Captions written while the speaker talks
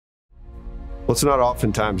Well, it's not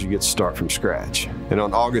oftentimes you get to start from scratch. And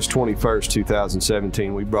on August 21st,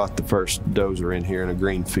 2017, we brought the first dozer in here in a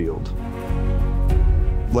green field.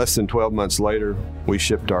 Less than 12 months later, we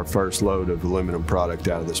shipped our first load of aluminum product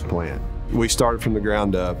out of this plant. We started from the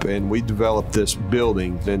ground up, and we developed this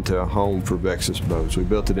building into a home for Vexus boats. We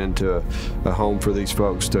built it into a home for these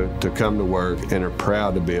folks to come to work and are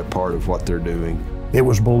proud to be a part of what they're doing. It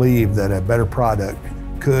was believed that a better product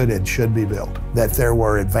could and should be built, that there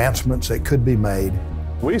were advancements that could be made.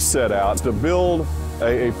 We set out to build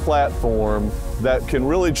a platform that can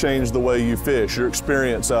really change the way you fish, your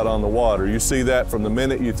experience out on the water. You see that from the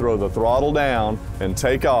minute you throw the throttle down and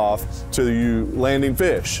take off to you landing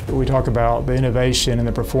fish. We talk about the innovation and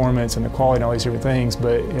the performance and the quality and all these different things,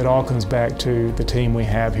 but it all comes back to the team we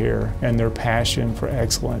have here and their passion for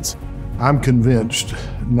excellence. I'm convinced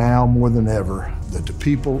now more than ever that the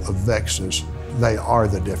people of Vexus, they are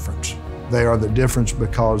the difference. They are the difference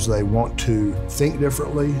because they want to think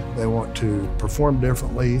differently, they want to perform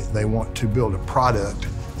differently, they want to build a product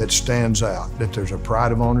that stands out, that there's a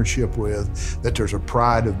pride of ownership with, that there's a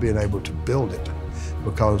pride of being able to build it,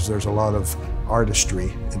 because there's a lot of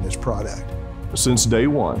artistry in this product. Since day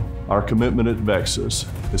one, our commitment at Vexus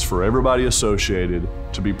is for everybody associated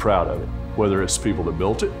to be proud of it, whether it's the people that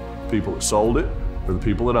built it, people that sold it, or the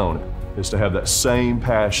people that own it, is to have that same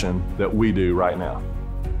passion that we do right now.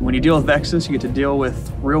 When you deal with Vexus, you get to deal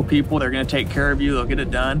with real people. They're going to take care of you. They'll get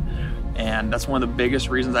it done. And that's one of the biggest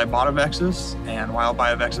reasons I bought a Vexus and why I'll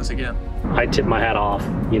buy a Vexus again. I tip my hat off,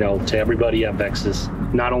 to everybody at Vexus.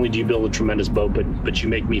 Not only do you build a tremendous boat, but you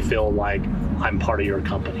make me feel like I'm part of your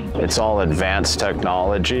company. It's all advanced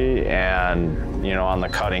technology and, on the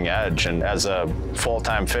cutting edge. And as a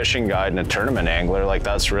full-time fishing guide and a tournament angler,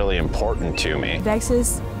 that's really important to me.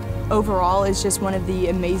 Vexus overall is just one of the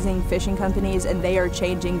amazing fishing companies, and they are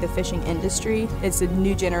changing the fishing industry. It's a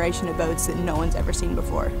new generation of boats that no one's ever seen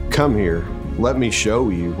before. Come here. Let me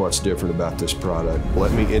show you what's different about this product.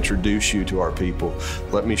 Let me introduce you to our people.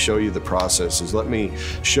 Let me show you the processes. Let me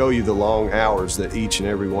show you the long hours that each and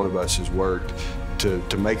every one of us has worked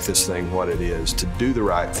to make this thing what it is, to do the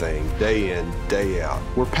right thing day in, day out.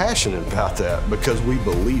 We're passionate about that because we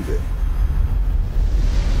believe it.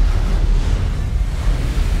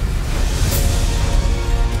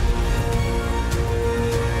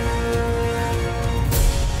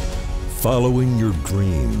 Following your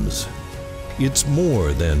dreams. It's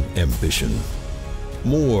more than ambition,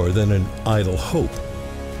 more than an idle hope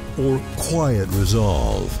or quiet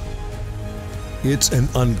resolve. It's an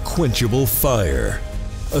unquenchable fire,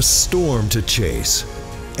 a storm to chase,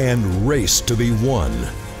 and race to be won.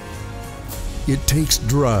 It takes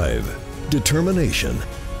drive, determination,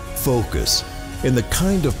 focus, and the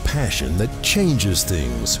kind of passion that changes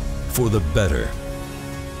things for the better.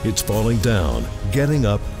 It's falling down, getting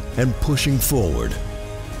up, and pushing forward,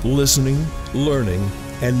 listening, learning,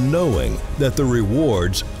 and knowing that the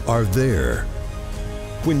rewards are there.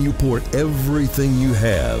 When you pour everything you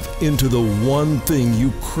have into the one thing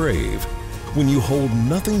you crave, when you hold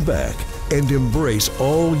nothing back and embrace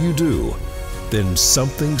all you do, then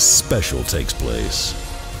something special takes place.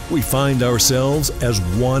 We find ourselves as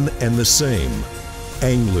one and the same,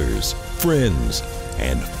 anglers, friends,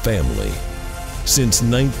 and family. Since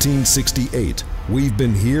 1968, we've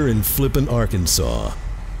been here in Flippin, Arkansas,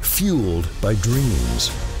 fueled by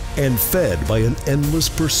dreams and fed by an endless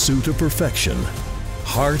pursuit of perfection.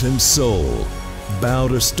 Heart and soul, bow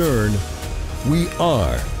to stern, we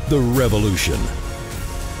are the revolution.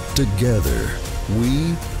 Together,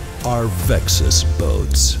 we are Vexus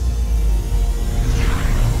Boats.